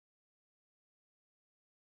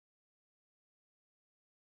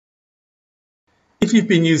If you've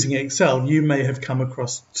been using Excel, you may have come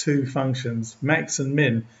across two functions, max and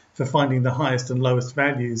min, for finding the highest and lowest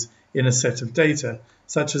values in a set of data,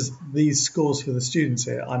 such as these scores for the students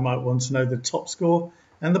here. I might want to know the top score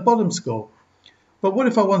and the bottom score. But what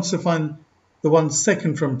if I want to find the one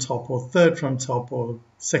second from top, or third from top, or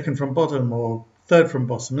second from bottom, or third from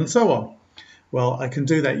bottom, and so on? Well, I can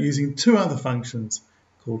do that using two other functions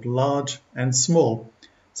called large and small.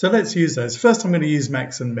 So let's use those. First, I'm going to use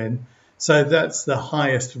max and min. So that's the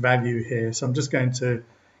highest value here. So I'm just going to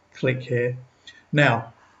click here.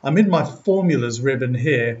 Now, I'm in my formulas ribbon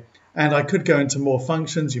here, and I could go into more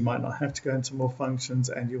functions. You might not have to go into more functions,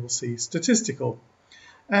 and you will see statistical.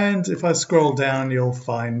 And if I scroll down, you'll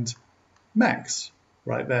find max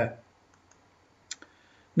right there.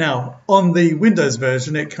 Now, on the Windows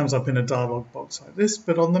version, it comes up in a dialog box like this,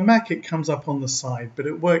 but on the Mac, it comes up on the side, but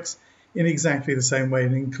it works in exactly the same way,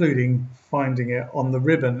 including finding it on the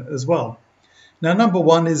ribbon as well. Now, number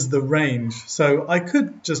one is the range. So I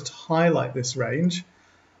could just highlight this range,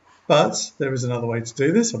 but there is another way to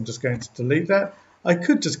do this. I'm just going to delete that. I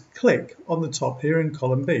could just click on the top here in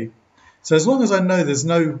column B. So as long as I know there's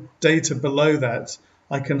no data below that,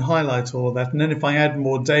 I can highlight all of that. And then if I add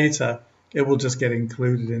more data, it will just get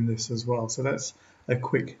included in this as well. So that's a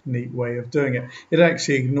quick, neat way of doing it. It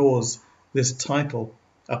actually ignores this title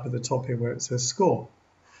up at the top here where it says score.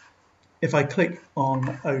 If I click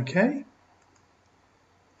on OK,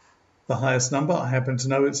 the highest number, I happen to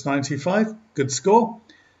know it's 95, good score.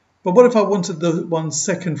 But what if I wanted the one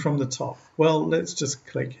second from the top? Well, let's just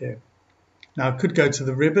click here. Now I could go to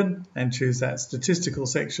the ribbon and choose that statistical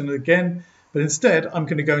section again, but instead I'm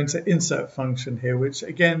going to go into insert function here, which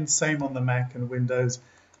again, same on the Mac and Windows.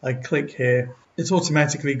 I click here. It's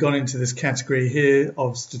automatically gone into this category here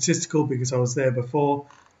of statistical because I was there before.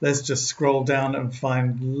 Let's just scroll down and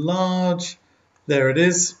find large. There it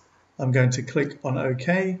is. I'm going to click on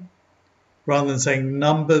OK. Rather than saying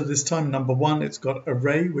number this time, number one, it's got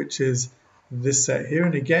array, which is this set here.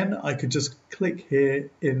 And again, I could just click here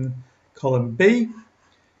in column B.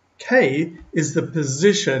 K is the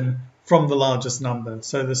position from the largest number.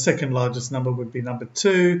 So the second largest number would be number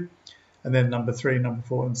 2, and then number 3, number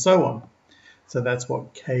 4, and so on. So that's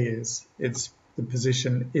what K is. It's the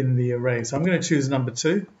position in the array. So I'm going to choose number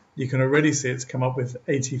 2. You can already see it's come up with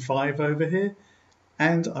 85 over here.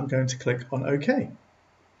 And I'm going to click on OK.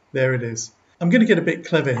 There it is. I'm going to get a bit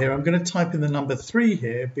clever here. I'm going to type in the number 3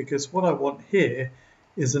 here because what I want here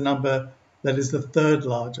is the number that is the third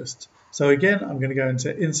largest. So again, I'm going to go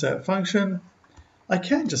into insert function. I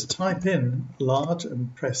can just type in large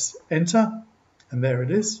and press enter, and there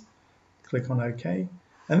it is. Click on OK.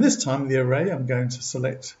 And this time the array, I'm going to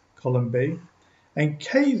select column B, and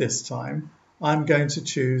K this time, I'm going to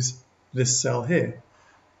choose this cell here.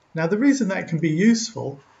 Now the reason that can be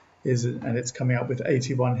useful is, and it's coming up with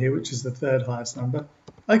 81 here, which is the third highest number,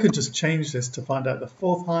 I could just change this to find out the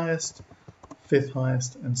fourth highest, fifth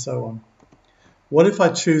highest, and so on. What if I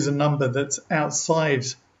choose a number that's outside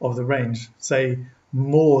of the range, say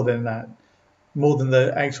more than that, more than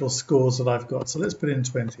the actual scores that I've got? So let's put in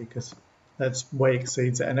 20 because that's way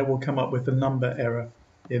exceeds it, and it will come up with a number error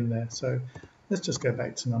in there. So let's just go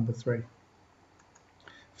back to number 3.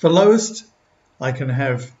 For lowest, I can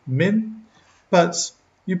have min, but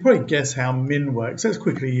you probably guess how min works. Let's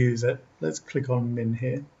quickly use it. Let's click on min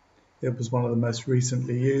here. It was one of the most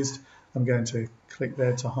recently used. I'm going to click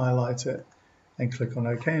there to highlight it and click on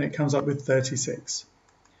OK, and it comes up with 36.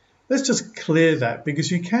 Let's just clear that because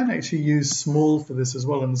you can actually use small for this as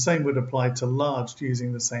well, and the same would apply to large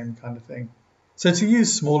using the same kind of thing. So to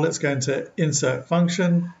use small, let's go into insert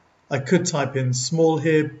function. I could type in small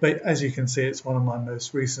here, but as you can see, it's one of my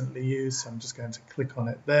most recently used, so I'm just going to click on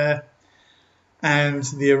it there. And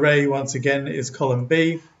the array, once again, is column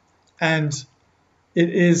B, and it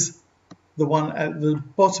is the one at the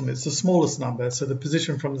bottom. It's the smallest number, so the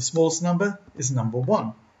position from the smallest number is number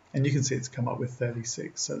 1. And you can see it's come up with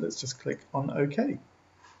 36, so let's just click on OK.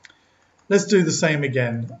 Let's do the same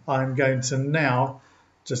again. I'm going to now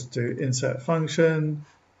just do insert function.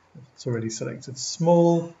 It's already selected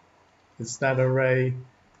small. It's that array,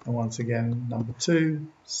 and once again, number 2,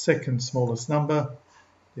 second smallest number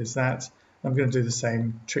is that. I'm going to do the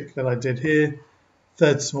same trick that I did here.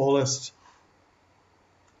 Third smallest,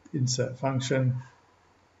 insert function.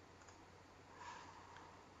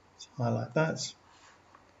 Let's highlight that.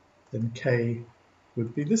 Then K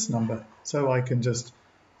would be this number. So I can just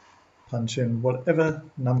punch in whatever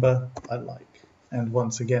number I like. And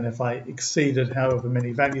once again, if I exceeded however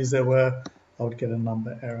many values there were, I would get a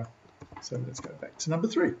number error. So let's go back to number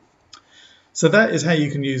 3. So that is how you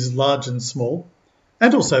can use large and small,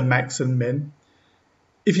 and also max and min.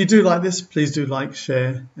 If you do like this, please do like,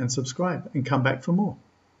 share and subscribe and come back for more.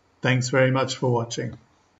 Thanks very much for watching.